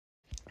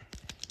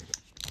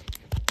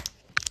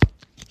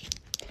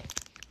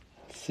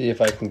See if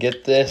I can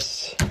get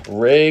this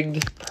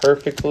rigged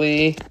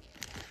perfectly.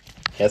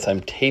 Yes,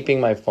 I'm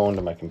taping my phone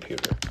to my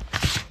computer.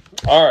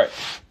 All right.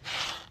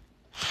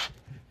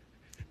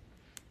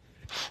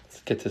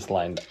 Let's get this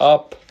lined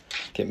up.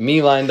 Get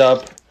me lined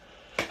up.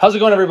 How's it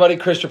going, everybody?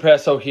 Chris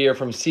Trapasso here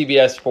from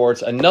CBS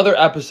Sports. Another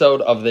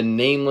episode of the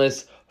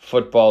Nameless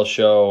Football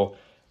Show.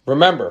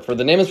 Remember, for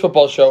the Nameless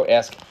Football Show,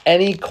 ask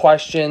any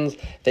questions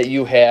that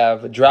you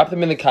have. Drop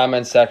them in the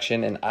comments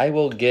section, and I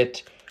will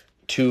get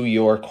to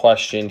your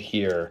question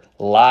here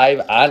live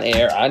on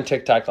air on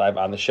TikTok live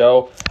on the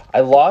show. I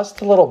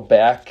lost a little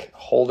back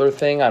holder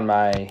thing on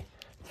my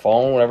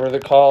phone, whatever they're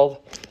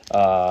called,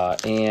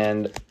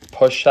 and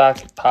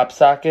pop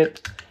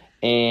socket,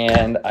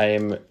 and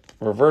I'm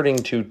reverting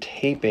to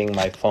taping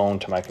my phone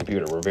to my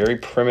computer. We're very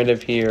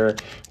primitive here.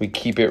 We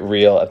keep it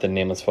real at the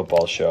Nameless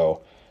Football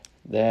Show.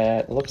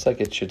 That looks like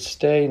it should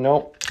stay.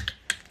 Nope.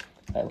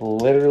 I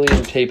literally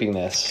am taping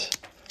this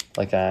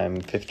like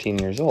I'm 15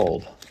 years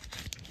old.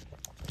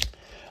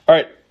 All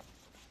right.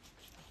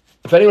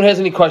 If anyone has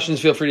any questions,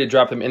 feel free to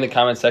drop them in the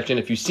comment section.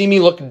 If you see me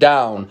look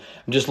down,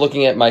 I'm just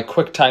looking at my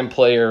QuickTime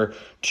player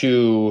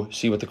to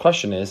see what the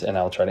question is, and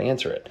I'll try to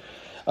answer it.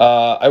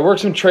 I work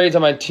some trades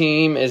on my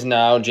team is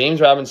now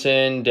James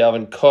Robinson,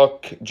 Dalvin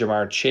Cook,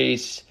 Jamar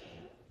Chase,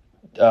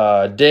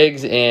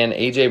 Diggs, and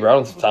A.J.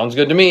 Brown. Sounds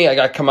good to me. I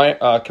got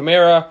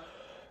Kamara,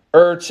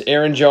 Ertz,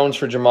 Aaron Jones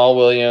for Jamal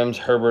Williams,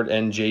 Herbert,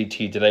 and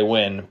J.T. Did I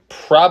win?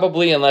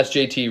 Probably, unless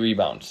J.T.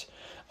 rebounds.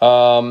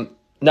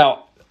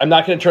 Now, I'm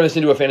not going to turn this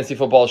into a fantasy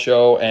football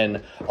show,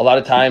 and a lot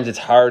of times it's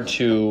hard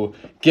to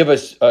give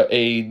us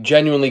a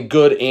genuinely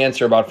good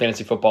answer about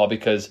fantasy football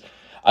because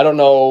I don't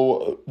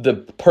know the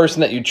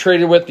person that you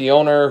traded with, the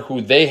owner, who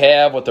they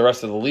have, what the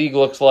rest of the league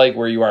looks like,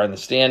 where you are in the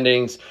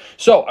standings.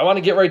 So I want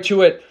to get right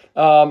to it.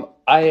 I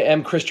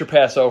am Chris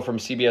Trapasso from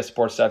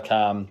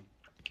CBSSports.com,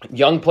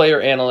 young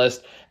player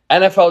analyst,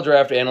 NFL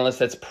draft analyst.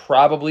 That's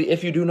probably,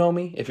 if you do know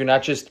me, if you're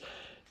not just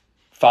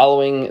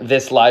following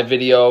this live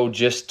video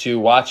just to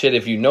watch it.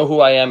 If you know who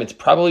I am, it's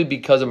probably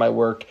because of my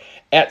work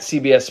at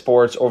CBS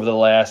Sports over the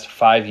last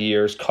 5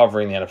 years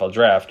covering the NFL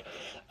draft.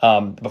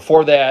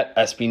 Before that,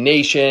 SB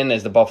Nation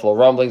as the Buffalo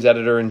Rumblings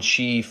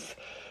editor-in-chief,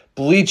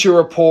 Bleacher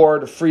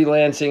Report,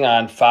 freelancing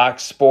on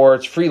Fox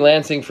Sports,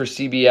 freelancing for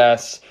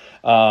CBS.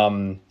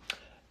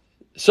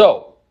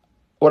 So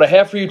what I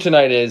have for you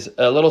tonight is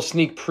a little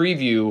sneak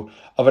preview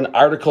of an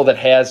article that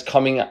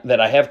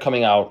I have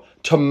coming out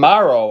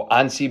tomorrow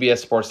on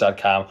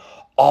CBSSports.com,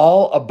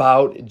 all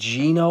about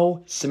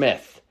Geno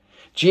Smith.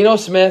 Geno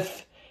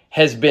Smith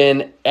has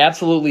been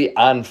absolutely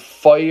on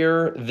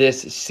fire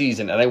this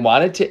season, and I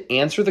wanted to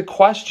answer the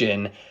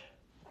question,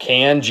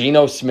 can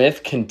Geno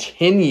Smith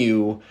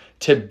continue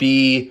to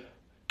be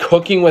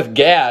cooking with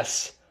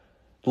gas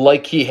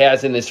like he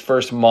has in this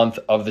first month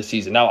of the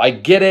season? Now, I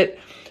get it.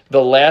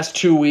 The last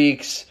 2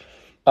 weeks,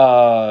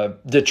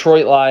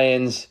 Detroit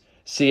Lions,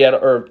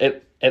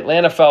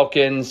 Atlanta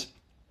Falcons,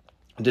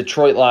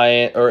 Detroit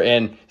Lions,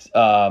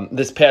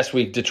 this past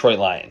week, Detroit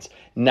Lions.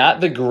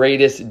 Not the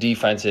greatest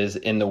defenses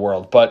in the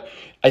world. But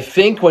I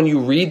think when you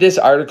read this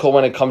article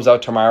when it comes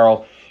out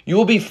tomorrow, you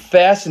will be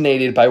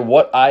fascinated by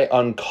what I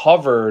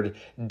uncovered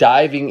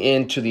diving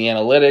into the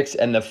analytics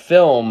and the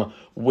film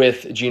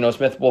with Geno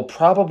Smith will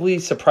probably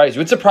surprise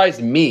you. It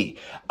surprised me.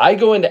 I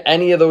go into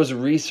any of those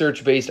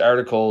research-based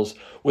articles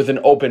with an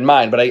open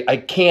mind, but I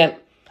can't,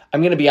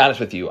 I'm going to be honest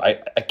with you. I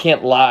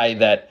can't lie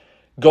that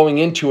going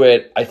into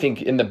it, I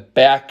think in the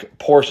back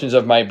portions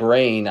of my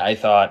brain, I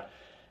thought,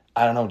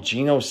 I don't know,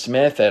 Geno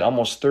Smith at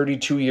almost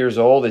 32 years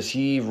old, is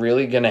he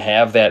really going to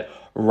have that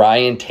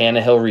Ryan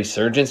Tannehill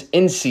resurgence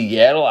in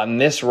Seattle on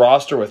this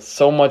roster with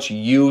so much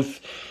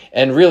youth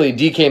and really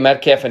DK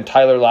Metcalf and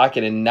Tyler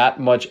Lockett and not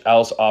much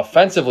else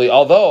offensively?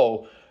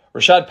 Although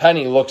Rashad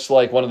Penny looks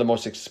like one of the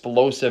most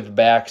explosive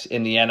backs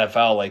in the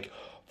NFL. Like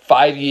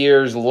 5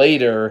 years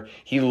later,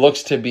 he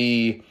looks to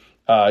be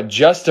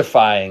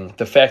justifying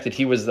the fact that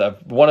he was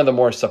one of the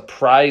more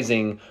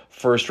surprising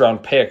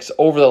first-round picks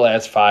over the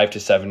last 5 to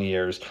 7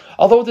 years.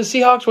 Although with the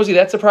Seahawks, was he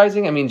that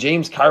surprising? I mean,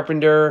 James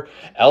Carpenter,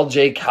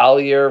 L.J.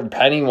 Collier,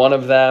 Penny, one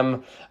of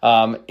them.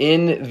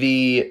 In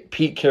the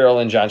Pete Carroll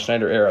and John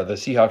Schneider era, the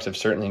Seahawks have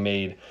certainly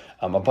made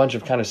a bunch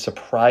of kind of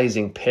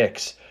surprising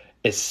picks,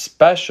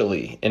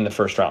 especially in the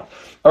first round.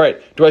 All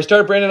right, do I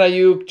start Brandon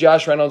Ayuk,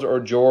 Josh Reynolds, or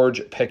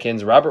George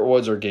Pickens, Robert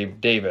Woods, or Gabe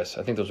Davis?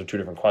 I think those are two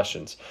different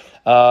questions.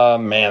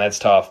 Man, that's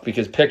tough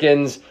because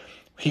Pickens,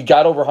 he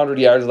got over 100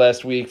 yards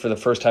last week for the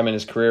first time in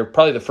his career,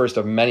 probably the first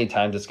of many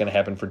times it's going to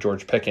happen for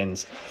George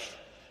Pickens.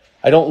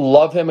 I don't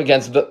love him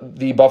against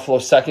the Buffalo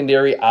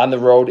secondary on the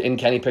road in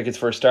Kenny Pickett's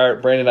first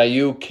start. Brandon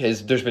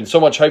Ayuk, there's been so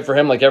much hype for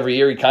him like every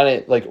year. He kind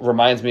of like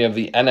reminds me of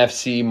the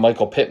NFC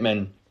Michael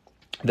Pittman,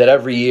 that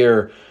every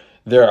year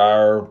there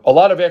are a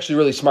lot of actually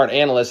really smart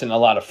analysts and a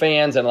lot of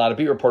fans and a lot of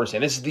beat reporters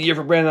saying, this is the year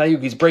for Brandon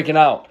Ayuk, he's breaking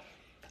out.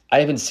 I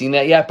haven't seen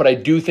that yet, but I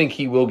do think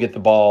he will get the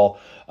ball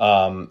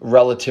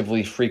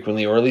relatively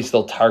frequently, or at least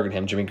they'll target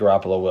him. Jimmy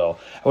Garoppolo will.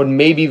 I would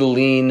maybe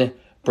lean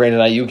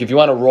Brandon Ayuk. If you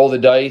want to roll the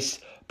dice,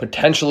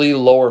 potentially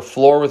lower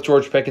floor with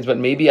George Pickens, but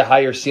maybe a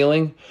higher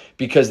ceiling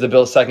because the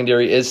Bills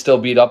secondary is still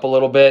beat up a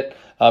little bit.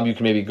 You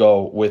can maybe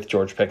go with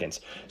George Pickens.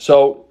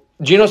 So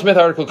Geno Smith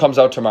article comes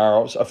out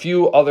tomorrow. So a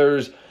few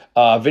others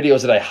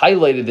videos that I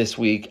highlighted this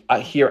week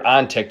here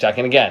on TikTok.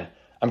 And again,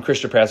 I'm Chris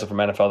Trapasso from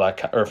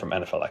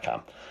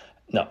NFL.com.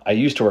 No, I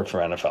used to work for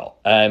NFL.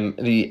 I'm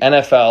the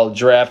NFL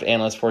draft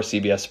analyst for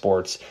CBS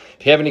Sports.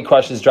 If you have any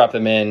questions, drop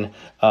them in.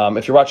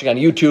 If you're watching on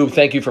YouTube,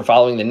 thank you for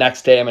following the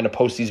next day. I'm going to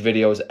post these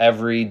videos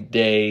every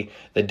day,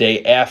 the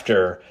day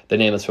after the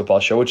Nameless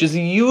Football Show, which is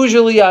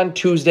usually on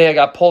Tuesday. I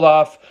got pulled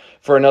off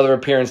for another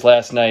appearance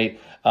last night.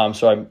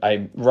 So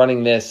I'm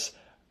running this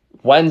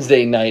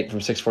Wednesday night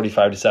from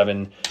 6:45 to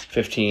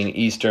 7:15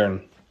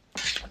 Eastern.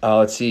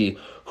 Let's see.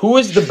 Who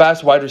is the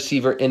best wide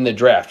receiver in the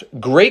draft?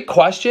 Great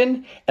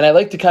question, and I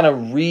like to kind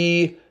of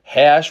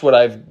rehash what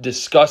I've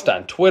discussed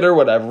on Twitter,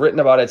 what I've written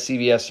about at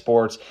CBS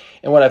Sports,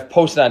 and what I've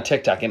posted on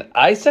TikTok. And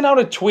I sent out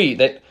a tweet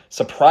that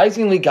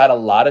surprisingly got a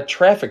lot of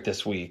traffic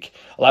this week,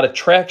 a lot of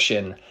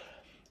traction,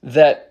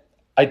 that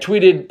I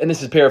tweeted, and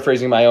this is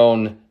paraphrasing my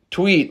own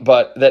tweet,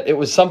 but that it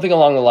was something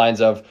along the lines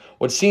of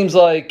what seems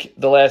like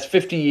the last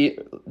 50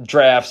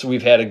 drafts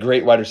we've had a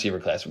great wide receiver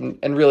class,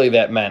 and really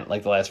that meant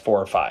like the last 4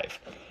 or 5.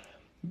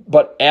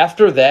 But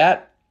after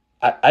that,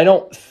 I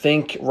don't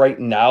think right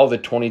now the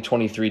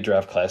 2023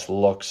 draft class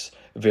looks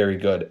very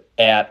good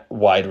at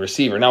wide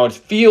receiver. Now, it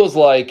feels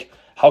like,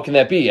 how can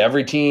that be?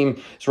 Every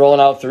team is rolling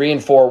out 3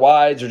 and 4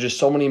 wides. There's just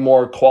so many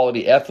more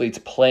quality athletes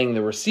playing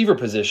the receiver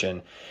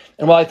position.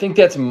 And while I think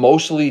that's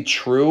mostly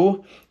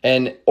true,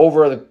 and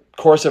over the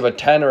course of a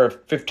 10 or a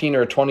 15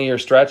 or a 20-year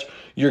stretch,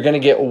 you're going to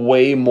get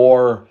way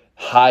more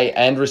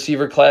high-end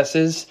receiver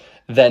classes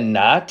than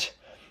not.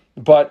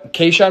 But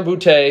Kayshon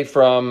Boutte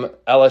from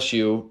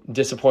LSU,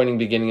 disappointing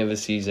beginning of the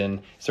season.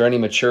 Is there any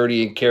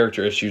maturity and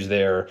character issues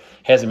there?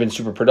 Hasn't been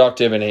super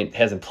productive and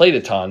hasn't played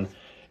a ton.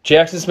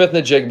 Jackson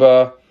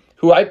Smith-Njigba,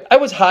 who I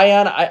was high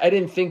on. I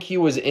didn't think he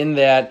was in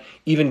that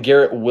even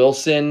Garrett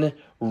Wilson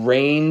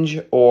range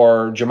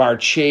or Jamar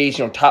Chase,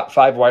 top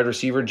 5 wide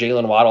receiver,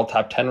 Jalen Waddle,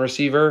 top 10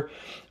 receiver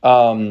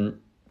range,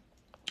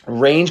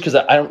 because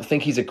I don't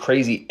think he's a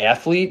crazy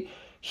athlete.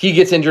 He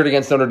gets injured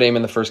against Notre Dame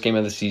in the first game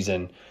of the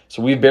season,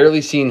 so we've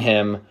barely seen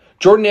him.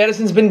 Jordan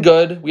Addison's been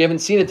good. We haven't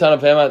seen a ton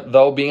of him,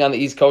 though, being on the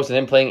East Coast and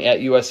him playing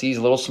at USC is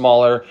a little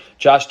smaller.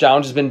 Josh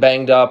Downs has been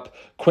banged up.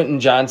 Quentin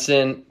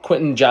Johnston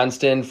from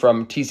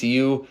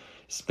TCU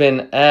has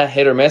been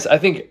hit or miss. I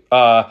think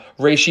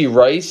Rashee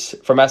Rice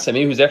from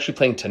SMU, who's actually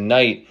playing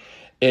tonight,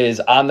 is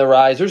on the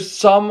rise. There's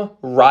some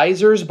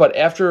risers, but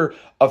after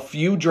a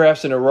few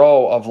drafts in a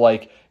row of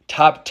like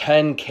top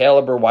 10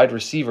 caliber wide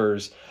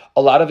receivers,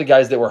 a lot of the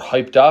guys that were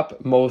hyped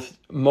up,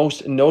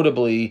 most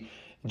notably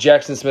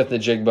Jackson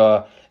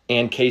Smith-Njigba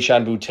and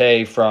Kayshon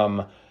Boutte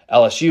from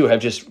LSU, have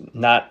just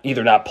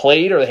either not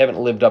played or they haven't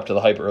lived up to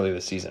the hype early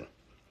this season.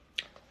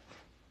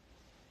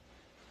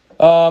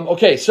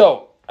 Okay,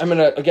 so I'm going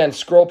to, again,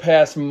 scroll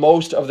past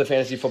most of the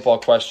fantasy football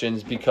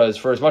questions because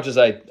for as much as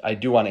I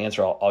do want to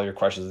answer all your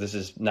questions, this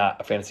is not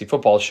a fantasy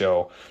football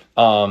show.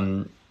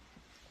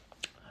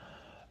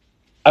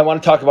 I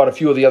want to talk about a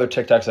few of the other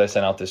TikToks I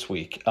sent out this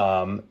week.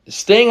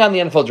 Staying on the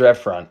NFL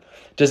draft front,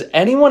 does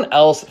anyone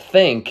else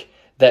think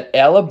that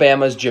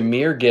Alabama's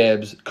Jahmyr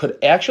Gibbs could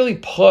actually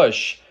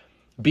push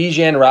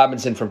Bijan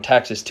Robinson from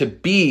Texas to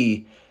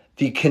be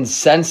the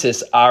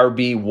consensus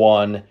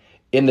RB1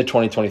 in the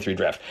 2023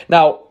 draft?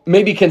 Now,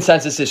 maybe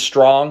consensus is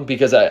strong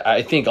because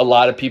I think a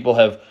lot of people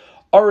have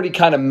already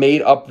kind of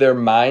made up their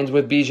minds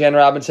with Bijan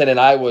Robinson, and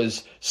I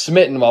was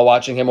smitten while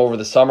watching him over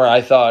the summer.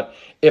 I thought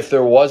if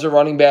there was a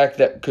running back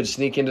that could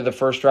sneak into the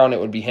first round, it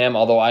would be him,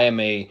 although I am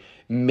a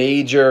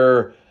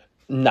major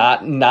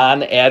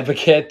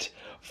non-advocate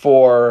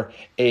for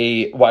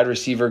a wide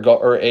receiver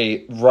or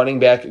a running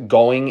back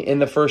going in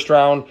the first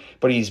round.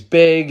 But he's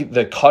big.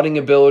 The cutting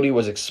ability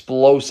was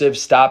explosive,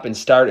 stop and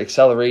start,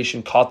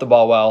 acceleration, caught the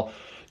ball well.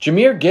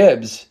 Jahmyr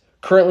Gibbs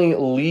currently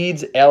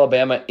leads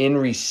Alabama in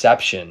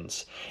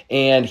receptions,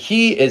 and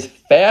he is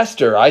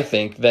faster, I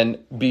think, than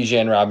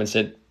Bijan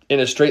Robinson in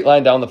a straight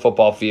line down the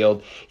football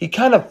field. He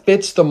kind of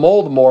fits the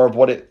mold more of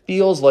what it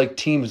feels like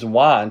teams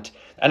want,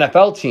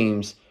 NFL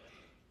teams,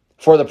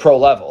 for the pro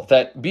level.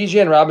 That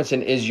Bijan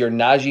Robinson is your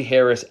Najee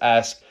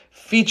Harris-esque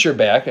feature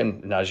back,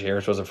 and Najee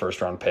Harris was a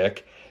first-round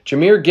pick.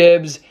 Jahmyr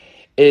Gibbs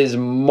is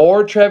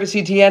more Travis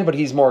Etienne, but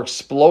he's more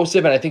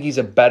explosive, and I think he's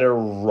a better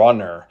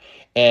runner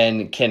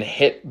and can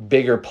hit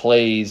bigger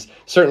plays.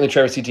 Certainly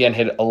Travis Etienne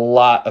hit a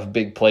lot of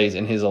big plays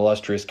in his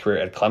illustrious career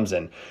at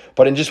Clemson.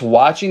 But in just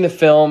watching the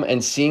film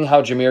and seeing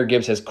how Jahmyr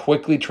Gibbs has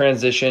quickly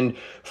transitioned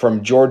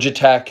from Georgia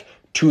Tech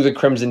to the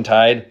Crimson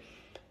Tide,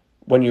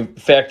 when you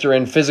factor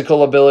in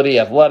physical ability,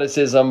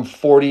 athleticism,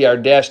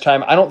 40-yard dash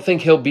time, I don't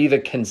think he'll be the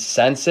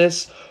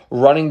consensus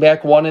running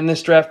back one in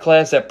this draft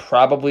class, that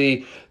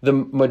probably the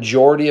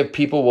majority of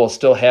people will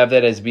still have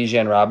that as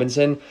Bijan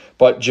Robinson.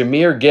 But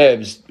Jahmyr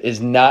Gibbs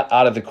is not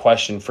out of the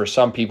question for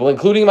some people,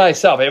 including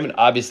myself. I haven't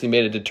obviously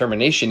made a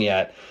determination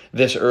yet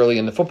this early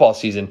in the football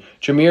season.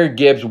 Jahmyr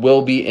Gibbs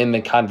will be in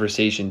the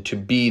conversation to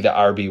be the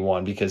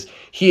RB1 because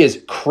he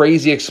is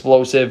crazy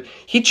explosive.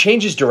 He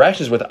changes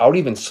directions without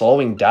even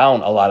slowing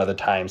down a lot of the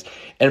times.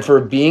 And for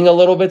being a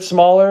little bit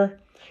smaller,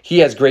 he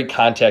has great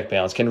contact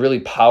balance, can really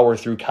power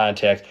through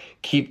contact,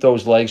 keep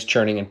those legs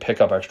churning, and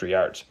pick up extra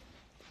yards.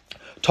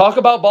 Talk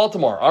about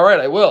Baltimore. All right,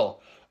 I will.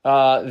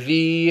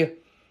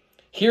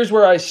 Here's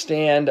where I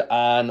stand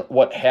on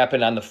what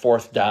happened on the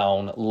fourth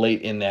down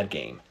late in that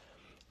game.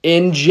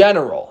 In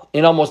general,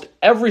 in almost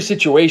every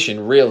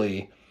situation,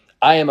 really,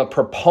 I am a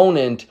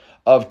proponent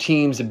of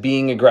teams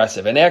being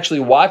aggressive. And actually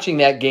watching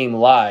that game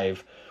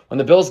live, when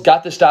the Bills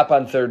got the stop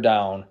on third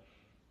down,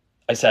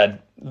 I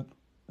said,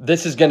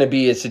 this is going to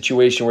be a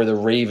situation where the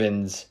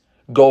Ravens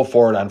go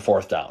for it on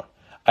fourth down.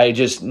 I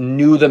just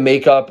knew the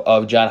makeup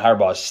of John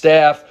Harbaugh's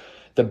staff,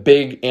 the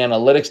big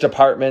analytics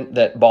department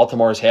that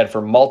Baltimore has had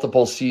for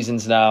multiple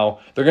seasons now.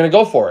 They're going to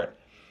go for it.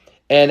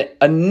 And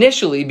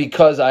initially,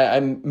 because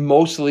I'm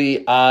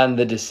mostly on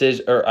the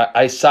decision, or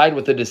I side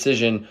with the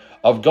decision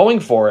of going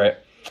for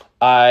it,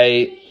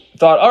 I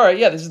thought, all right,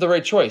 yeah, this is the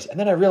right choice. And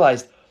then I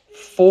realized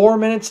 4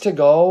 minutes to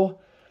go,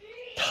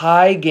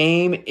 tie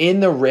game in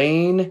the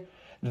rain.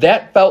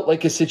 That felt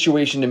like a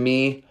situation to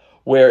me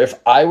where if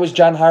I was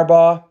John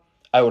Harbaugh,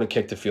 I would have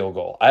kicked a field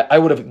goal. I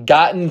would have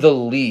gotten the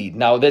lead.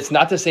 Now, that's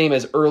not the same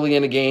as early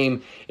in a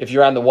game. If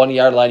you're on the 1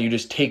 yard line, you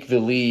just take the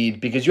lead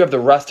because you have the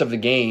rest of the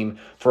game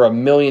for a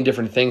million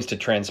different things to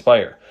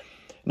transpire.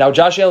 Now,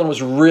 Josh Allen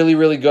was really,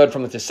 really good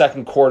from the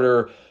second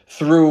quarter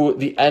through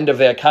the end of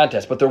that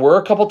contest. But there were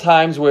a couple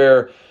times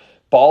where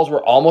balls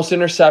were almost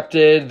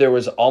intercepted. There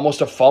was almost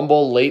a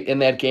fumble late in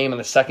that game on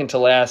the second to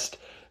last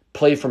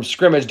play from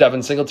scrimmage.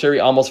 Devin Singletary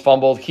almost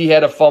fumbled. He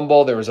had a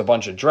fumble. There was a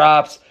bunch of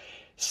drops.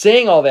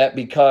 Saying all that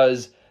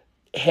because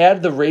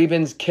had the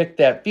Ravens kicked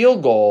that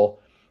field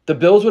goal, the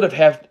Bills would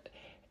have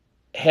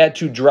had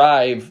to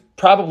drive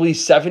probably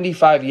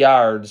 75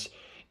 yards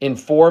in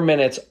 4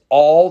 minutes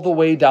all the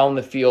way down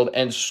the field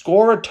and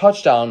score a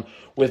touchdown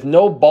with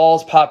no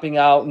balls popping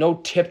out,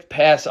 no tipped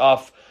pass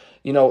off,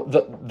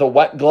 the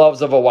wet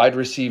gloves of a wide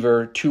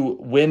receiver to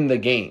win the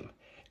game.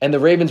 And the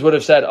Ravens would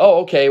have said,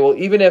 oh, okay, well,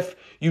 even if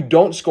you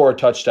don't score a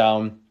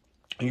touchdown,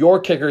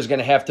 your kicker is going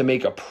to have to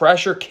make a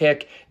pressure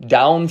kick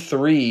down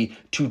 3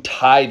 to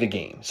tie the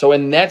game. So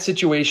in that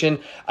situation,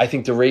 I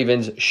think the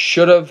Ravens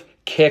should have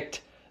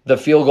kicked the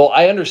field goal.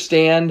 I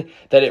understand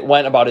that it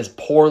went about as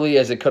poorly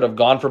as it could have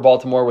gone for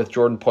Baltimore with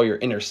Jordan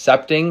Poyer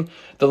intercepting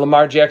the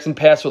Lamar Jackson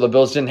pass, so the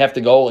Bills didn't have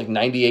to go like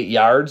 98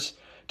 yards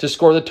to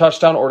score the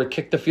touchdown or to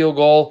kick the field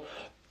goal.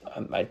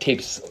 My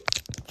tape's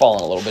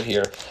falling a little bit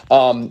here.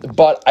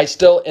 But I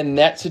still, in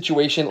that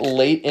situation,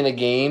 late in a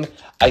game,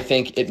 I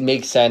think it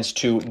makes sense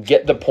to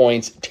get the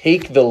points,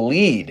 take the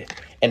lead,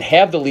 and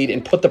have the lead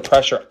and put the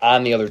pressure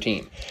on the other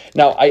team.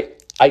 Now,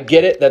 I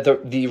get it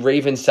that the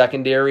Ravens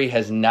secondary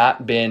has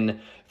not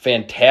been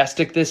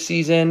fantastic this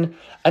season.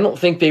 I don't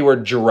think they were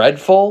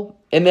dreadful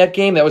in that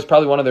game. That was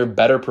probably one of their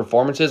better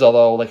performances,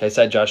 although, like I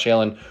said, Josh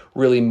Allen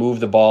really moved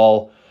the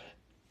ball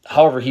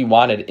however he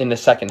wanted in the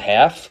second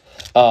half.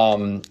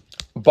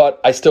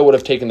 But I still would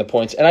have taken the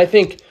points. And I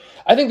think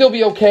they'll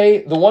be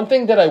okay. The one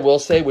thing that I will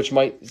say, which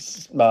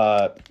might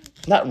not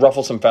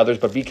ruffle some feathers,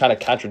 but be kind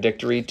of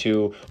contradictory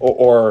to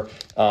or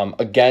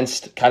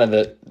against kind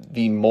of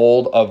the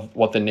mold of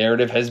what the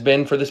narrative has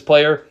been for this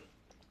player,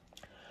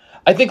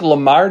 I think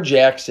Lamar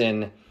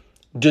Jackson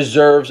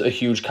deserves a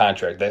huge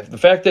contract. The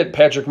fact that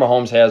Patrick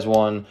Mahomes has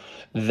one,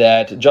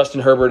 that Justin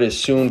Herbert is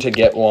soon to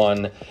get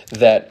one,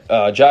 that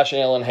Josh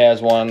Allen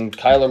has one,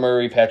 Kyler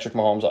Murray, Patrick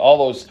Mahomes,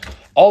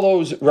 all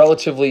those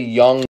relatively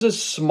young, a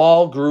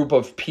small group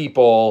of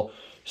people,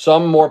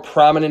 some more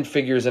prominent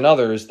figures than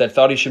others, that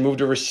thought he should move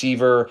to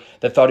receiver,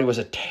 that thought he was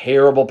a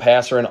terrible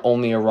passer and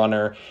only a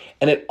runner.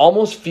 And it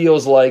almost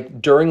feels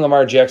like during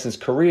Lamar Jackson's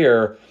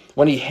career,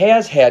 when he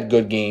has had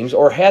good games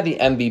or had the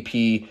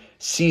MVP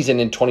season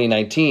in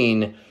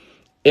 2019,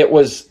 there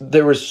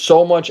was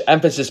so much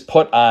emphasis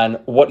put on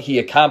what he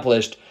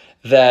accomplished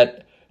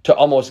that to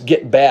almost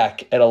get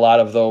back at a lot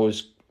of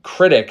those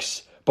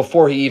critics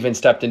before he even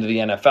stepped into the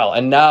NFL.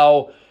 And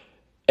now,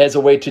 as a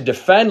way to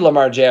defend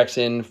Lamar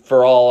Jackson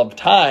for all of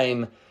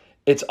time,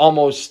 it's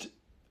almost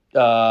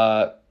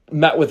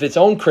met with its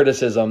own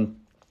criticism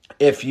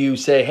if you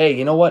say, hey,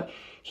 you know what?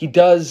 He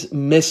does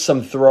miss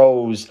some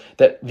throws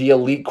that the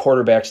elite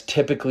quarterbacks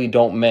typically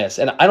don't miss.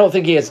 And I don't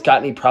think he has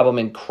got any problem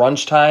in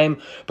crunch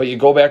time, but you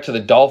go back to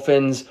the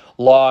Dolphins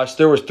loss,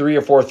 there was 3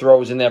 or 4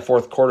 throws in that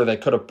fourth quarter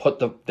that could have put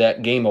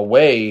that game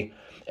away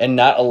and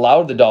not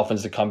allowed the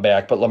Dolphins to come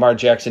back, but Lamar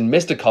Jackson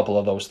missed a couple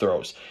of those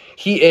throws.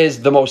 He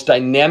is the most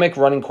dynamic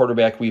running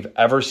quarterback we've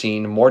ever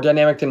seen, more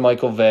dynamic than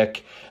Michael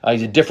Vick.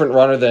 He's a different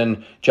runner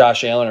than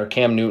Josh Allen or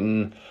Cam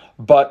Newton,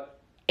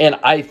 and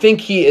I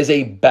think he is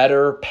a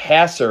better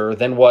passer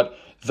than what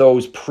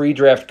those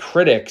pre-draft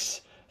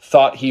critics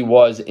thought he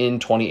was in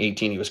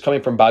 2018. He was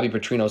coming from Bobby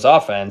Petrino's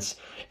offense,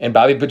 and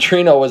Bobby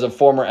Petrino was a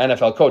former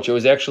NFL coach. It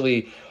was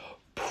actually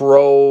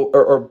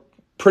or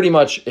pretty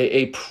much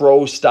a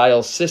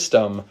pro-style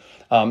system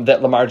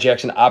that Lamar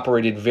Jackson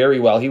operated very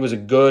well. He was a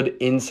good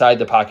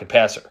inside-the-pocket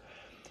passer.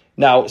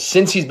 Now,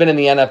 since he's been in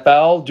the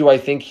NFL, do I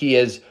think he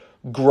has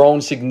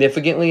grown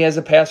significantly as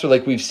a passer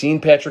like we've seen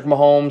Patrick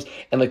Mahomes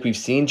and like we've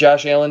seen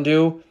Josh Allen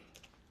do?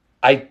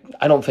 I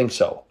don't think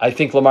so. I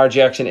think Lamar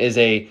Jackson is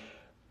a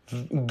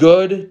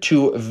good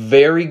to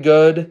very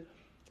good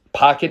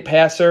pocket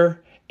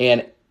passer,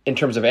 and in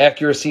terms of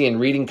accuracy and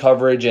reading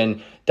coverage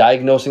and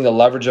diagnosing the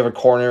leverage of a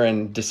corner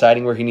and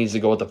deciding where he needs to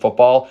go with the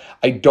football,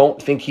 I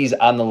don't think he's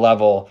on the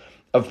level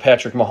of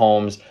Patrick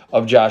Mahomes,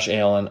 of Josh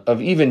Allen,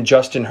 of even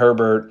Justin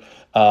Herbert,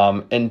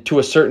 and to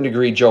a certain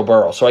degree, Joe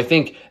Burrow. So I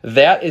think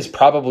that is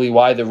probably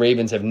why the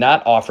Ravens have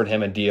not offered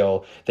him a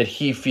deal that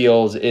he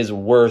feels is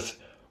worth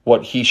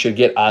what he should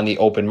get on the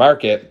open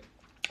market.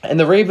 And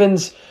the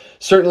Ravens,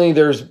 certainly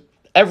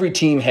every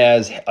team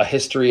has a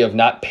history of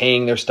not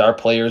paying their star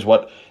players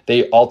what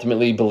they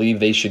ultimately believe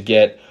they should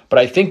get. But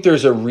I think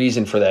there's a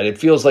reason for that. It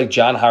feels like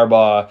John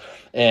Harbaugh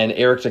and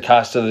Eric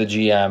DeCosta, the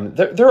GM,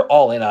 they're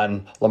all in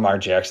on Lamar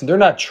Jackson. They're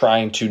not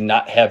trying to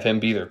not have him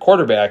be their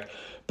quarterback,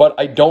 but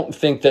I don't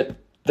think that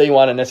they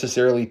want to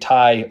necessarily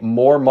tie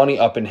more money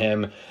up in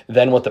him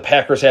than what the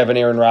Packers have in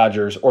Aaron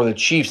Rodgers or the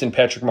Chiefs in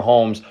Patrick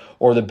Mahomes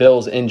or the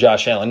Bills in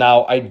Josh Allen.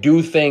 Now, I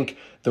do think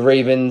the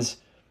Ravens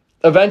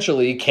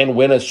eventually can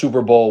win a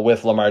Super Bowl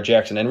with Lamar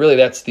Jackson, and really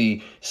that's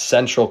the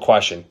central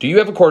question. Do you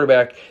have a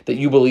quarterback that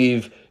you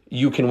believe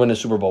you can win a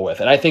Super Bowl with?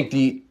 And I think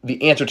the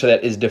answer to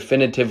that is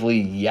definitively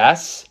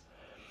yes,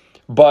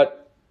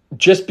 but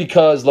just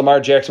because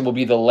Lamar Jackson will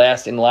be the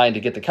last in line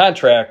to get the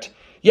contract,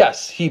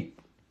 yes,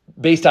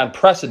 based on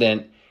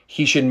precedent,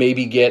 he should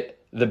maybe get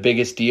the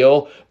biggest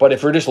deal. But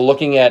if we're just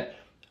looking at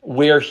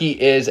where he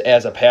is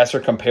as a passer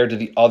compared to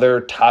the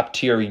other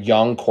top-tier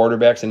young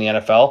quarterbacks in the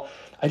NFL,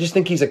 I just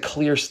think he's a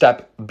clear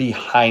step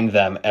behind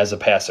them as a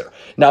passer.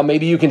 Now,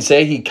 maybe you can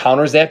say he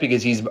counters that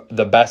because he's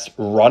the best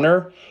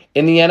runner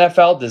in the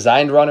NFL,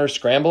 designed runner,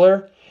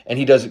 scrambler, and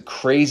he does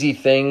crazy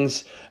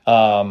things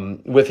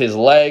with his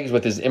legs,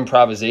 with his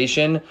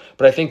improvisation.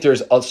 But I think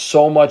there's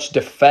so much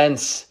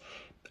defense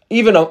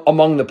even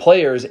among the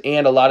players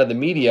and a lot of the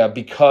media,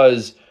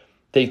 because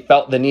they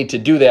felt the need to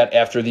do that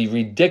after the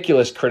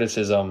ridiculous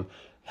criticism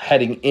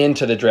heading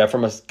into the draft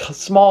from a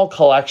small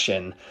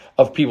collection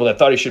of people that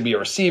thought he should be a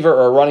receiver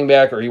or a running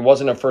back, or he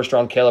wasn't a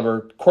first-round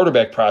caliber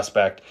quarterback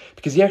prospect,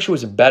 because he actually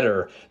was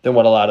better than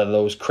what a lot of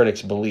those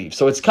critics believe.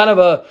 So it's kind of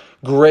a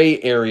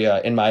gray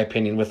area, in my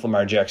opinion, with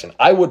Lamar Jackson.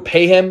 I would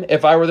pay him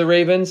if I were the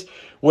Ravens.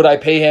 Would I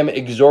pay him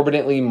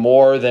exorbitantly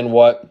more than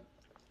what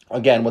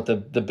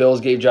the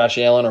Bills gave Josh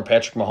Allen or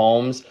Patrick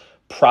Mahomes?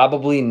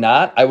 Probably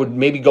not. I would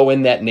maybe go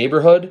in that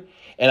neighborhood.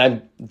 And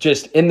I'm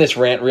just in this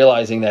rant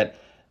realizing that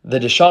the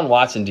Deshaun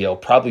Watson deal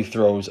probably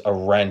throws a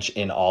wrench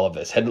in all of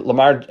this. Had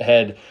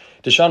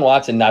Deshaun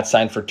Watson not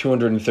signed for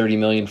 $230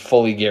 million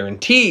fully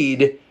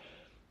guaranteed,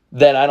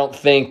 then I don't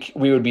think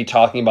we would be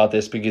talking about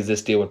this, because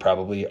this deal would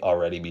probably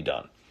already be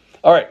done.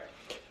 All right.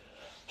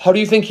 How do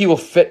you think he will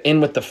fit in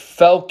with the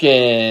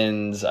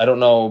Falcons? I don't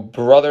know.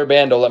 Brother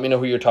Bando, let me know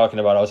who you're talking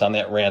about. I was on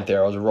that rant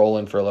there. I was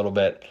rolling for a little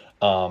bit.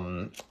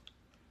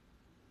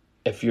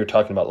 If you're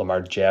talking about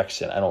Lamar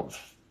Jackson,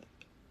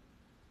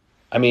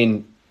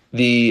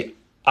 the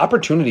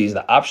opportunities,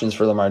 the options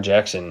for Lamar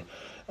Jackson,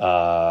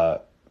 I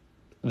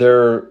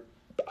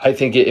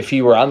think if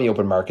he were on the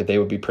open market, they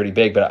would be pretty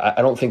big, but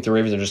I don't think the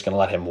Ravens are just going to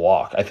let him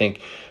walk. I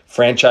think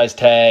franchise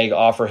tag,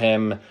 offer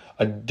him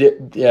a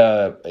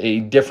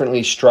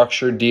differently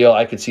structured deal.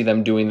 I could see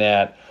them doing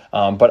that,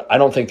 but I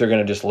don't think they're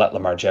going to just let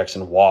Lamar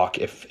Jackson walk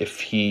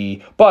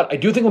but I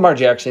do think Lamar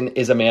Jackson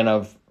is a man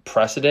of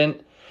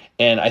precedent,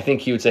 and I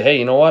think he would say, hey,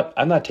 you know what?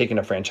 I'm not taking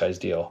a franchise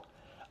deal.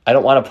 I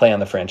don't want to play on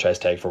the franchise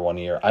tag for 1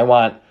 year. I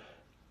want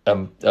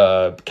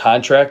a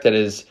contract that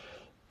is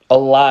a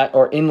lot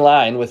or in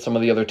line with some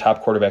of the other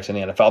top quarterbacks in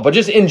the NFL. But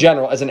just in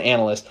general, as an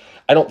analyst,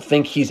 I don't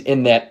think he's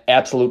in that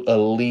absolute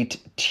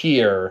elite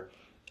tier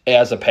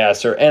as a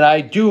passer. And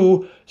I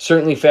do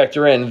certainly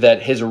factor in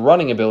that his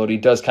running ability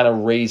does kind of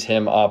raise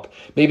him up.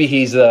 Maybe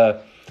he's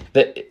the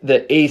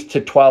 8th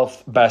to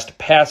 12th best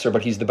passer,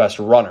 but he's the best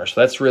runner.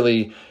 So that's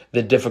really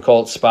the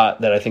difficult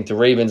spot that I think the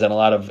Ravens and a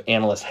lot of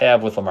analysts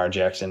have with Lamar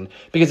Jackson,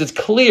 because it's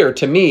clear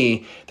to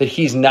me that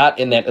he's not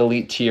in that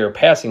elite tier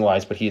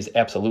passing-wise, but he is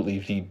absolutely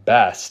the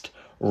best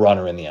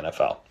runner in the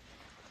NFL.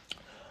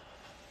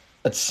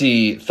 Let's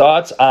see.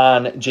 Thoughts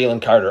on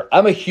Jalen Carter.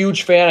 I'm a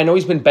huge fan. I know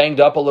he's been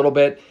banged up a little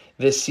bit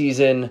this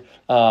season.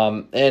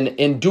 And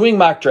in doing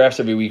mock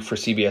drafts every week for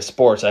CBS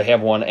Sports, I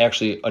have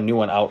a new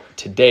one out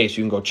today, so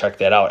you can go check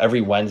that out.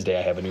 Every Wednesday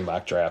I have a new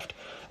mock draft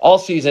all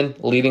season,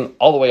 leading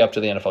all the way up to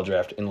the NFL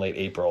draft in late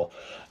April.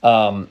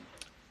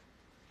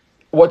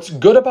 What's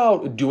good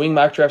about doing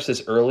mock drafts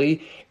this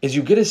early is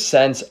you get a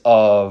sense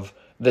of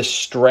the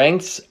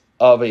strengths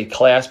of a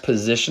class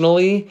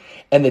positionally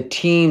and the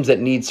teams that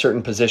need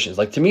certain positions.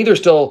 Like, to me, there's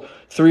still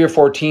 3 or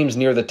 4 teams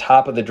near the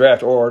top of the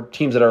draft, or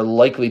teams that are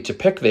likely to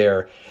pick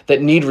there,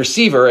 that need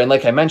receiver. And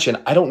like I mentioned,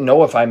 I don't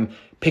know if I'm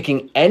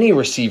picking any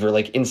receiver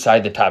like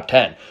inside the top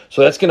 10.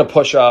 So that's going to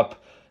push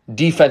up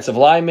defensive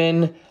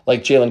linemen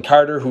like Jalen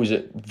Carter, who's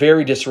a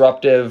very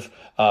disruptive,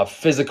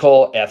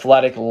 physical,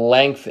 athletic.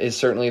 Length is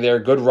certainly there.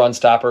 Good run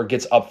stopper,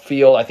 gets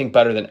upfield, I think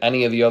better than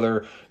any of the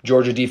other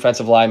Georgia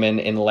defensive linemen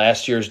in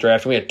last year's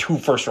draft. We had 2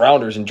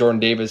 first-rounders in Jordan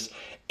Davis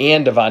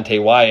and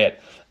Devontae Wyatt.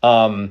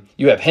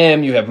 You have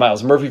him. You have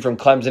Miles Murphy from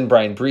Clemson,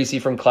 Brian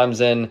Breesy from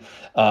Clemson.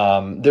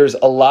 There's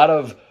a lot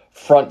of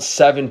front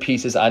 7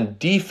 pieces on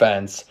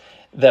defense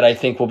that I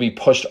think will be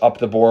pushed up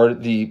the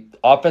board. The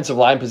offensive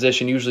line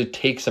position usually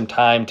takes some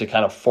time to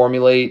kind of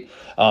formulate.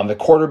 The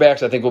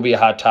quarterbacks, I think, will be a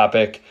hot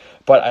topic.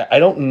 But I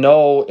don't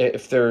know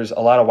if there's a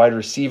lot of wide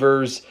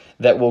receivers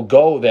that will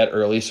go that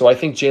early. So I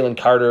think Jalen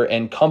Carter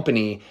and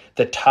company,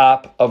 the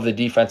top of the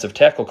defensive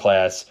tackle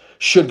class,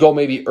 should go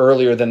maybe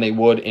earlier than they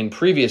would in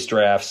previous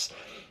drafts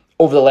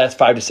over the last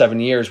 5 to 7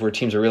 years, where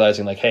teams are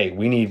realizing, like, hey,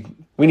 we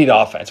need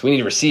offense. We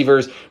need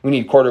receivers. We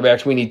need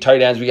quarterbacks. We need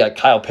tight ends. We got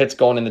Kyle Pitts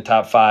going in the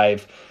top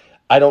 5.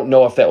 I don't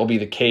know if that will be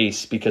the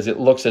case, because it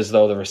looks as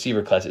though the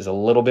receiver class is a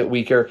little bit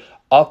weaker.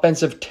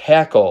 Offensive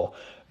tackle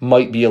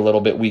might be a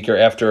little bit weaker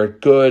after a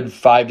good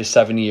 5 to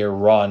 7 year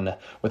run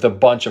with a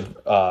bunch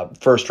of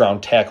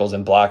first-round tackles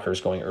and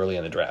blockers going early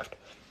in the draft.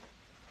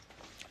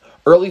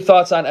 Early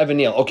thoughts on Evan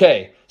Neal.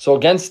 Okay, so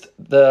against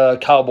the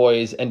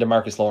Cowboys and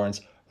DeMarcus Lawrence,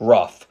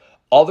 rough.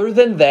 Other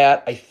than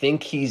that, I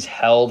think he's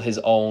held his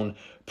own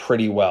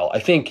pretty well. I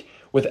think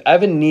with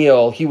Evan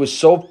Neal, he was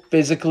so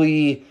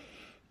physically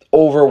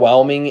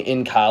overwhelming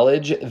in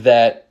college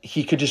that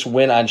he could just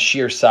win on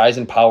sheer size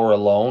and power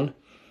alone.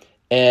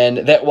 And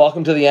that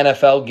welcome to the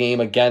NFL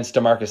game against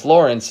DeMarcus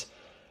Lawrence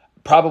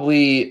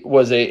probably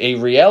was a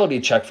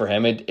reality check for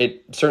him.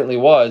 It certainly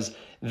was,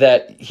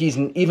 that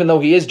even though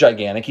he is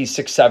gigantic, he's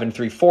 6'7",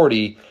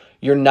 340,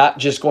 you're not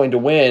just going to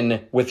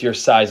win with your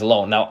size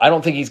alone. Now, I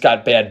don't think he's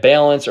got bad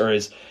balance, or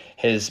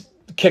his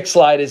kick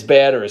slide is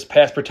bad, or his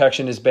pass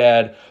protection is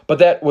bad, but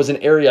that was an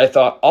area I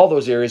thought all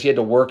those areas he had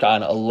to work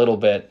on a little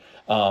bit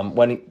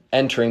when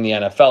entering the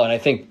NFL. And I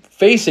think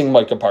facing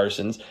Micah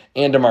Parsons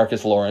and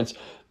DeMarcus Lawrence,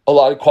 a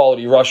lot of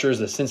quality rushers,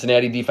 the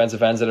Cincinnati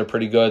defensive ends that are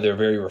pretty good, they're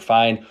very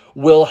refined,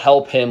 will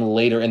help him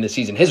later in the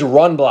season. His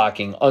run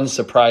blocking,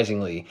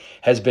 unsurprisingly,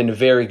 has been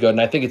very good,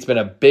 and I think it's been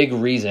a big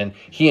reason,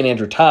 he and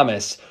Andrew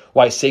Thomas,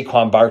 why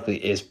Saquon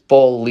Barkley is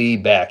fully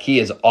back. He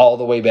is all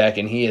the way back,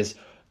 and he is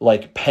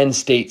like Penn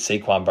State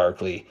Saquon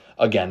Barkley.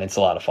 Again, it's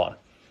a lot of fun.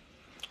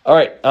 All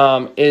right,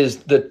 is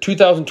the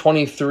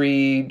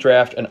 2023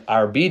 draft an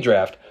RB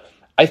draft?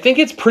 I think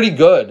it's pretty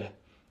good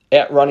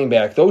at running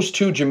back. Those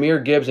 2,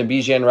 Jahmyr Gibbs and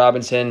Bijan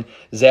Robinson,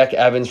 Zach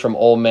Evans from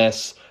Ole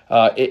Miss,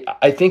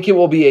 I think it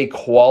will be a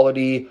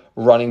quality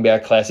running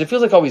back class. It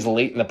feels like always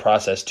late in the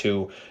process,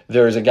 too.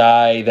 There's a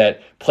guy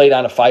that played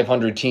on a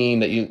 500 team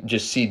that you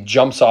just see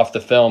jumps off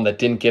the film that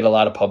didn't get a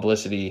lot of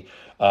publicity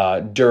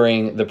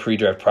during the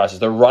pre-draft process.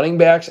 The running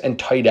backs and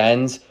tight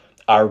ends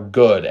are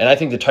good, and I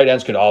think the tight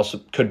ends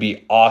could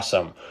be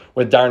awesome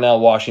with Darnell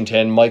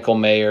Washington, Michael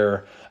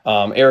Mayer.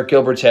 Eric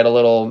Gilbert's had a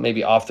little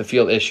maybe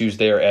off-the-field issues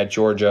there at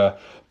Georgia,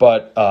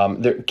 but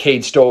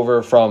Cade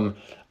Stover from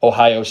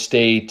Ohio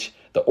State,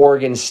 the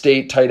Oregon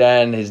State tight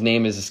end, his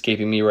name is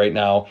escaping me right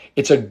now.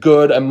 It's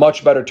a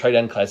much better tight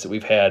end class that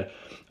we've had.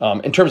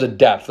 In terms of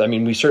depth, I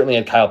mean, we certainly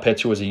had Kyle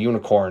Pitts, who was a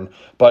unicorn,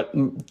 but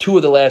 2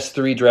 of the last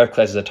 3 draft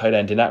classes at tight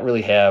end did not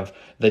really have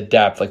the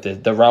depth, like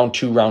the round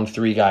 2, round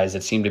 3 guys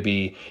that seem to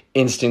be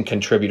instant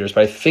contributors,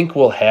 but I think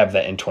we'll have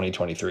that in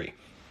 2023.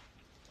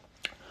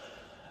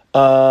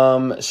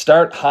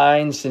 Start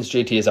Hines since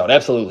JT is out.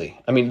 Absolutely.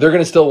 I mean, they're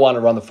going to still want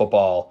to run the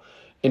football.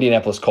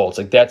 Indianapolis Colts,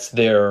 like, that's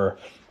their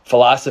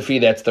philosophy.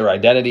 That's their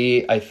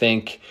identity. I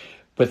think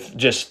with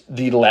just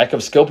the lack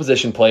of skill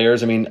position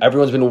players, I mean,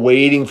 everyone's been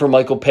waiting for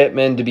Michael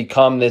Pittman to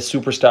become this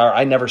superstar.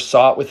 I never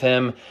saw it with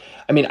him.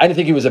 I mean, I didn't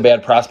think he was a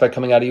bad prospect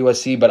coming out of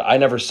USC, but I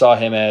never saw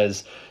him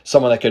as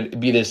someone that could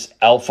be this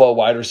alpha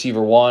wide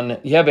receiver 1.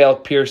 You have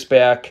Alec Pierce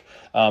back,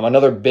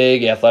 another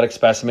big athletic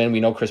specimen. We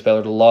know Chris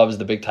Ballard loves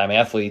the big-time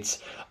athletes.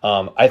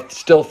 I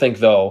still think,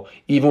 though,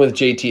 even with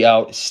JT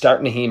out,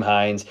 start Nyheim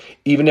Hines,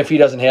 even if he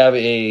doesn't have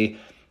a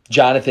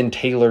Jonathan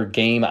Taylor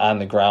game on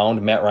the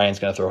ground, Matt Ryan's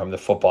going to throw him the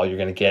football. You're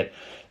going to get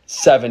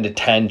 7 to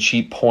 10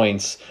 cheap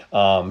points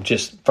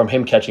just from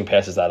him catching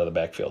passes out of the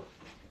backfield.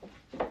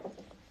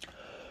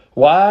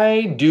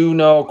 Why do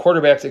no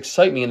quarterbacks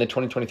excite me in the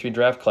 2023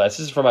 draft class?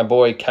 This is for my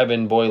boy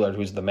Kevin Boylard,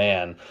 who's the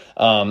man.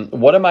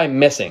 What am I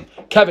missing?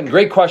 Kevin,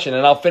 great question,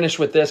 and I'll finish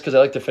with this because I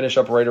like to finish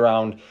up right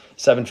around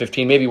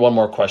 7:15, maybe one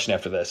more question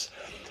after this.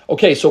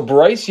 Okay, so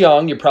Bryce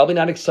Young, you're probably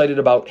not excited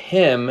about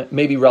him,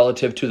 maybe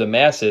relative to the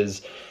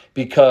masses,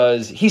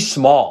 because he's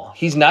small.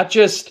 He's not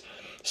just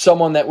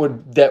someone that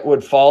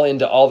would fall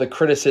into all the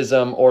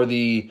criticism or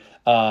the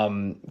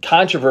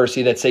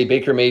controversy that, say,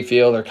 Baker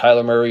Mayfield or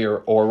Kyler Murray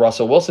or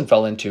Russell Wilson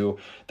fell into.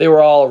 They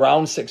were all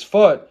around 6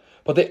 foot,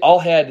 but they all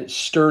had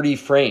sturdy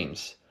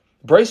frames.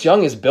 Bryce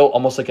Young is built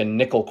almost like a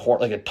nickel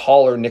corner, like a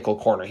taller nickel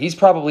corner. He's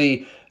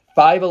probably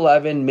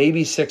 5'11",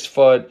 maybe 6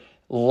 foot,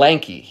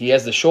 lanky. He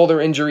has the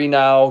shoulder injury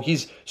now.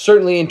 He's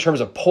certainly, in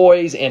terms of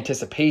poise,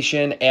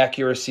 anticipation,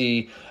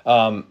 accuracy,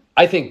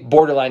 I think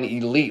borderline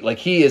elite. Like,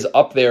 he is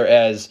up there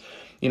as,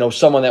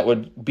 someone that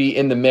would be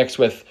in the mix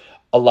with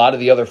a lot of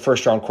the other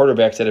first-round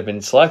quarterbacks that have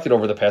been selected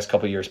over the past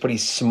couple of years. But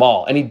he's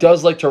small, and he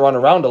does like to run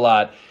around a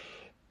lot.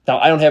 Now,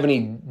 I don't have any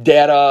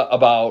data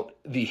about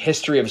the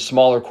history of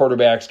smaller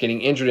quarterbacks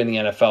getting injured in the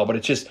NFL, but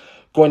it's just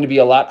going to be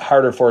a lot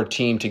harder for a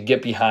team to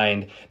get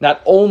behind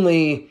not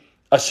only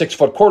a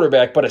 6-foot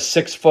quarterback, but a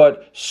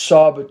 6-foot,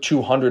 sub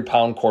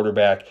 200-pound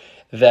quarterback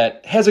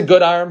that has a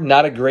good arm,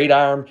 not a great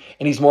arm,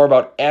 and he's more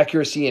about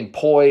accuracy and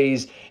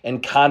poise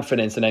and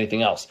confidence than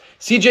anything else.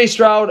 CJ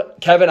Stroud,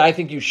 Kevin, I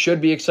think you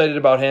should be excited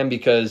about him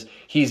because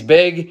he's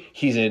big,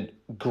 he's a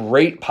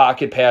great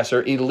pocket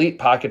passer, elite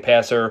pocket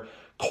passer,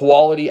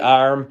 quality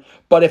arm.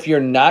 But if you're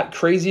not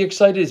crazy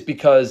excited, it's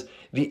because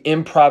the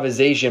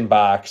improvisation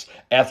box,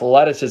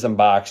 athleticism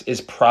box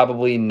is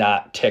probably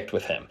not ticked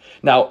with him.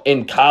 Now,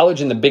 in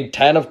college, in the Big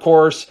Ten, of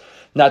course,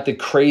 not the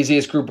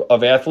craziest group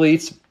of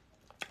athletes,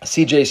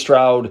 CJ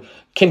Stroud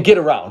can get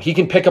around. He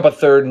can pick up a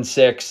 3rd and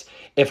 6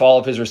 if all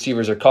of his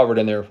receivers are covered,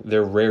 and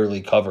they're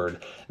rarely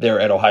covered there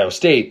at Ohio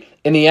State.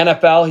 In the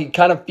NFL, he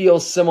kind of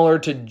feels similar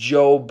to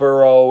Joe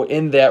Burrow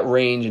in that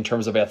range in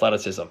terms of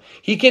athleticism.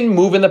 He can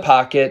move in the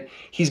pocket.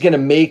 He's going to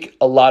make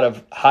a lot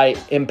of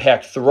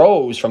high-impact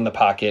throws from the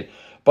pocket,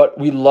 but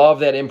we love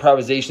that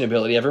improvisation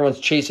ability. Everyone's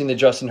chasing the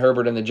Justin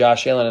Herbert and the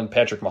Josh Allen and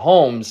Patrick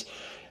Mahomes.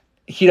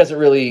 He doesn't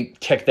really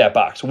tick that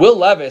box. Will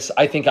Levis,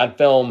 I think on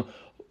film,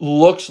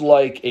 looks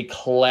like a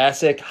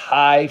classic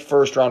high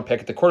first-round pick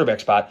at the quarterback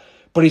spot,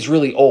 but he's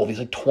really old. He's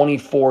like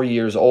 24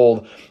 years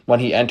old when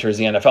he enters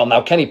the NFL. Now,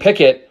 Kenny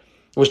Pickett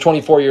was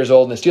 24 years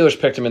old, and the Steelers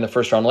picked him in the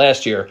first round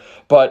last year,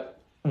 but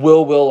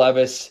will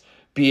Levis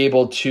be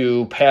able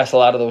to pass a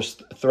lot of those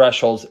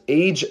thresholds,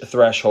 age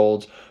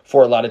thresholds,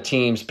 for a lot of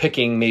teams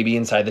picking maybe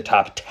inside the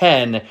top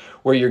 10,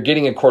 where you're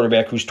getting a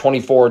quarterback who's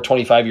 24 or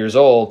 25 years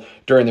old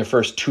during their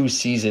first 2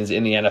 seasons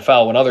in the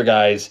NFL, when other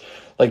guys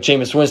like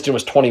Jameis Winston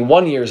was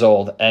 21 years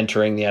old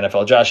entering the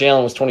NFL. Josh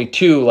Allen was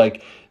 22,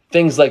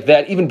 things like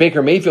that. Even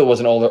Baker Mayfield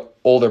was an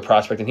older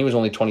prospect, and he was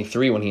only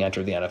 23 when he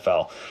entered the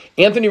NFL.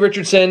 Anthony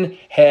Richardson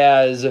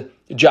has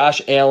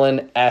Josh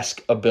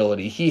Allen-esque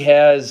ability. He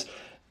has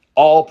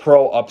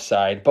all-pro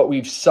upside, but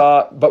we've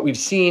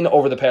seen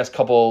over the past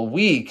couple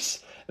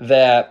weeks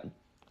that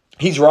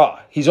he's raw.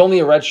 He's only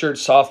a redshirt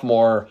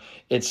sophomore.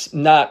 It's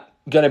not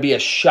going to be a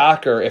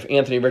shocker if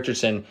Anthony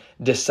Richardson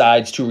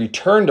decides to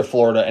return to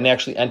Florida and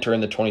actually enter in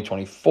the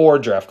 2024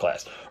 draft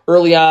class.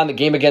 Early on, the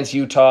game against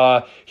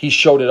Utah, he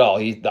showed it all.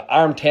 The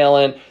arm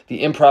talent,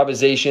 the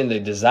improvisation, the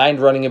designed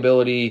running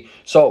ability.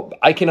 So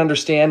I can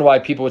understand why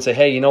people would say,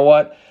 hey, you know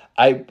what?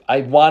 I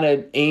want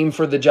to aim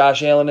for the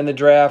Josh Allen in the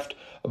draft,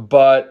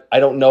 but I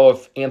don't know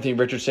if Anthony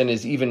Richardson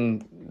is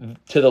even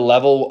to the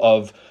level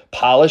of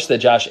polish that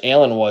Josh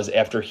Allen was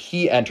after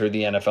he entered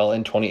the NFL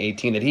in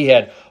 2018, that he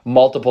had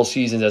multiple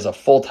seasons as a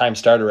full-time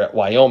starter at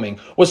Wyoming,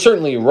 was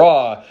certainly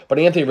raw, but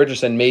Anthony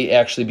Richardson may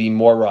actually be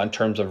more raw in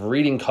terms of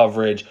reading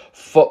coverage,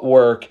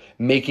 footwork,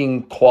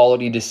 making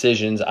quality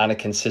decisions on a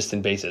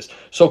consistent basis.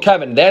 So,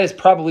 Kevin, that is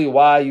probably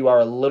why you are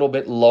a little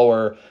bit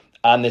lower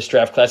on this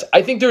draft class.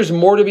 I think there's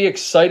more to be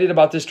excited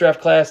about this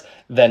draft class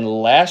than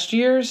last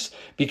year's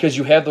because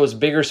you have those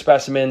bigger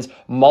specimens,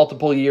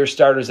 multiple year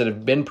starters that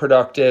have been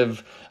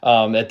productive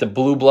at the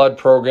blue blood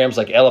programs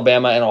like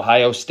Alabama and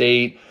Ohio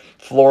State,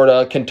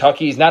 Florida.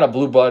 Kentucky's not a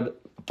blue blood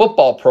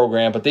football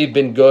program, but they've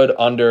been good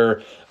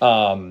under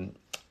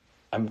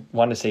I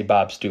want to say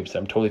Bob Stoops.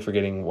 I'm totally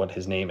forgetting what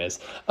his name is,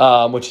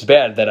 which is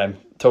bad that I'm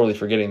totally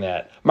forgetting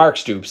that. Mark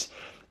Stoops.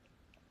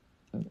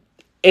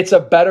 It's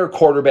a better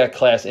quarterback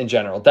class in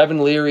general.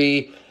 Devin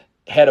Leary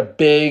had a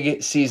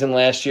big season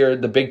last year.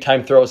 The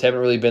big-time throws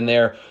haven't really been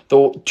there.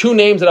 The 2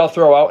 names that I'll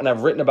throw out, and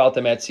I've written about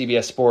them at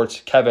CBS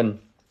Sports, Kevin,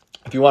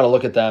 if you want to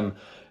look at them,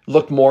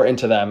 look more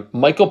into them.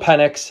 Michael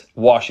Penix,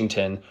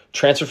 Washington,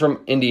 transferred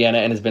from Indiana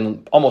and has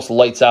been almost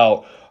lights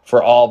out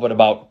for all but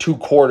about 2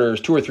 or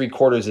 3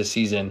 quarters this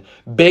season.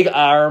 Big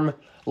arm,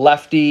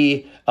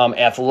 lefty,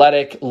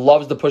 athletic,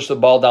 loves to push the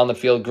ball down the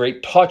field,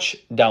 great touch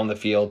down the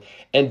field.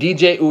 And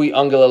DJ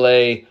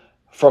Uiagalelei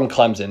from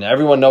Clemson.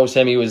 Everyone knows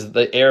him. He was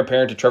the heir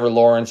apparent to Trevor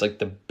Lawrence, like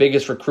the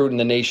biggest recruit in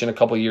the nation a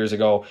couple years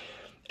ago.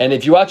 And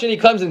if you watch any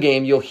Clemson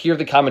game, you'll hear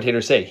the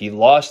commentators say he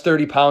lost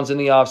 30 pounds in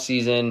the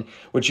offseason,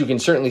 which you can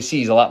certainly see.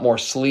 He's a lot more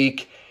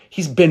sleek.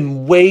 He's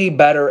been way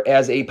better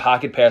as a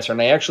pocket passer.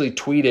 And I actually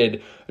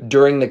tweeted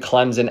during the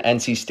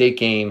Clemson-NC State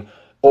game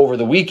over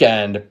the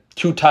weekend,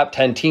 2 top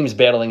 10 teams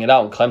battling it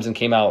out, and Clemson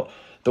came out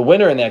the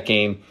winner in that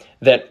game,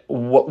 that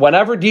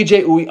whenever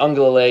DJ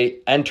Uiagalelei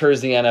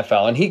enters the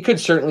NFL, and he could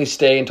certainly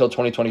stay until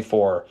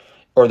 2024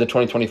 or the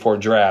 2024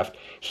 draft,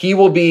 he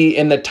will be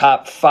in the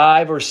top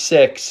 5 or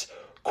 6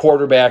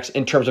 quarterbacks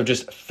in terms of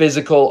just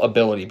physical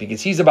ability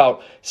because he's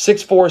about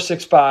 6'4",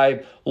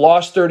 6'5",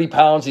 lost 30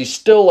 pounds. He's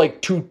still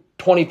like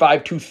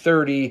 225,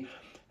 230,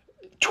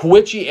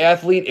 twitchy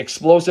athlete,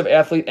 explosive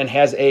athlete, and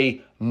has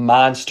a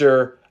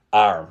monster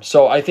arm.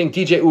 So I think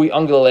DJ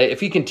Uiagalelei, if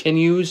he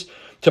continues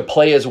to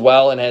play as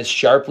well and as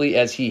sharply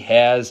as he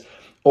has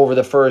over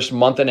the first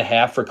month and a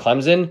half for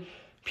Clemson,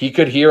 he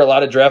could hear a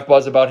lot of draft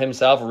buzz about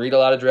himself, read a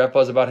lot of draft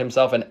buzz about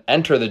himself, and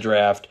enter the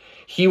draft.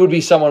 He would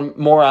be someone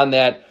more on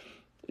that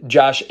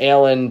Josh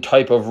Allen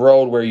type of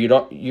road where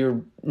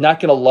you're not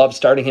going to love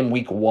starting him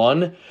week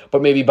 1,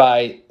 but maybe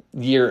by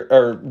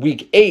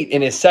week 8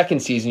 in his second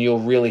season, you'll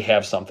really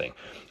have something.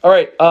 All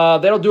right,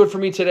 that'll do it for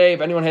me today.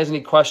 If anyone has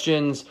any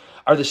questions,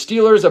 are the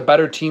Steelers a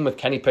better team with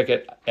Kenny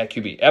Pickett at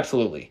QB?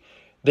 Absolutely.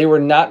 They were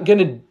not going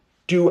to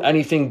do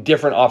anything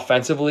different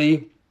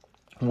offensively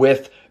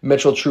with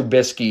Mitchell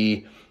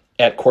Trubisky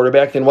at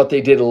quarterback than what they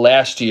did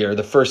last year,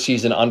 the first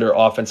season under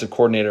offensive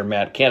coordinator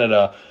Matt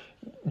Canada,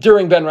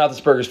 during Ben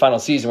Roethlisberger's final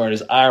season where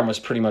his arm was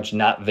pretty much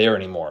not there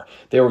anymore.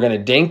 They were going to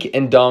dink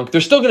and dunk.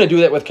 They're still going to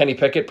do that with Kenny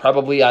Pickett.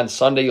 Probably on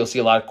Sunday you'll see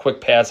a lot of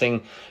quick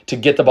passing to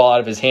get the ball out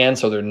of his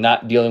hands, so they're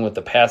not dealing with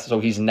the pass, so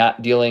he's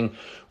not dealing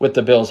with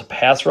the Bills'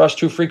 pass rush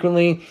too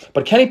frequently.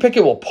 But Kenny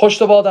Pickett will push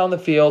the ball down the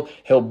field.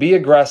 He'll be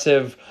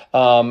aggressive.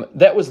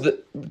 That was,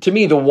 to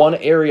me, the one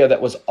area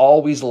that was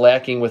always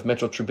lacking with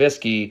Mitchell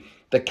Trubisky,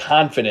 the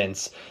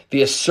confidence,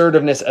 the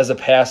assertiveness as a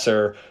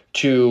passer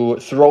to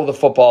throw the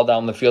football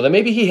down the field. And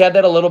maybe he had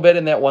that a little bit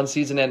in that one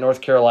season at North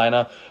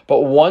Carolina,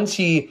 but once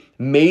he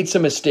made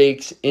some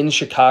mistakes in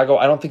Chicago,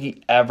 I don't think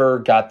he ever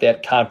got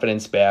that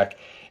confidence back.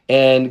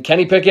 And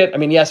Kenny Pickett, I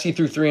mean, yes, he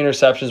threw 3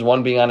 interceptions,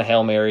 one being on a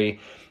Hail Mary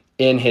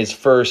in his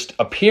first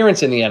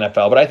appearance in the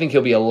NFL, but I think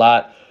he'll be a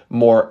lot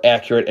more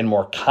accurate and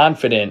more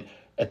confident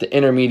at the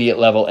intermediate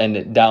level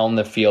and down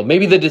the field.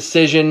 Maybe the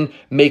decision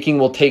making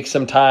will take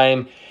some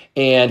time,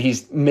 and he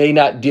may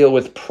not deal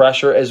with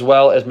pressure as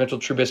well as Mitchell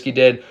Trubisky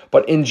did.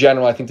 But in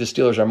general, I think the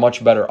Steelers are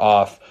much better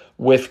off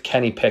with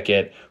Kenny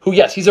Pickett, who,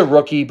 yes, he's a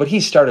rookie, but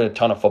he started a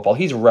ton of football.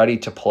 He's ready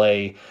to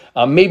play,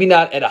 maybe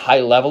not at a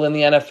high level in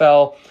the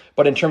NFL,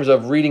 but in terms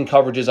of reading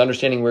coverages,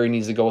 understanding where he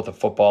needs to go with the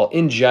football,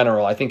 in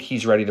general, I think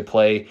he's ready to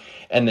play,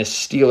 and the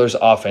Steelers'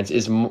 offense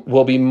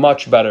will be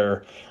much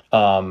better,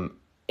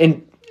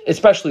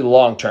 especially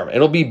long-term.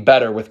 It'll be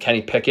better with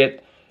Kenny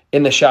Pickett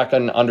in the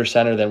shotgun under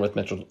center than with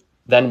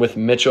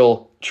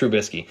Mitchell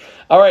Trubisky.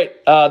 All right,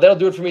 that'll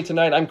do it for me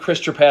tonight. I'm Chris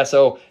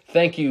Trapasso.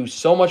 Thank you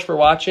so much for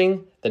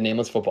watching the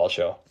Nameless Football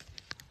Show.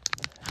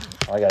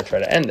 I got to try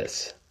to end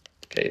this.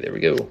 Okay, there we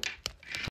go.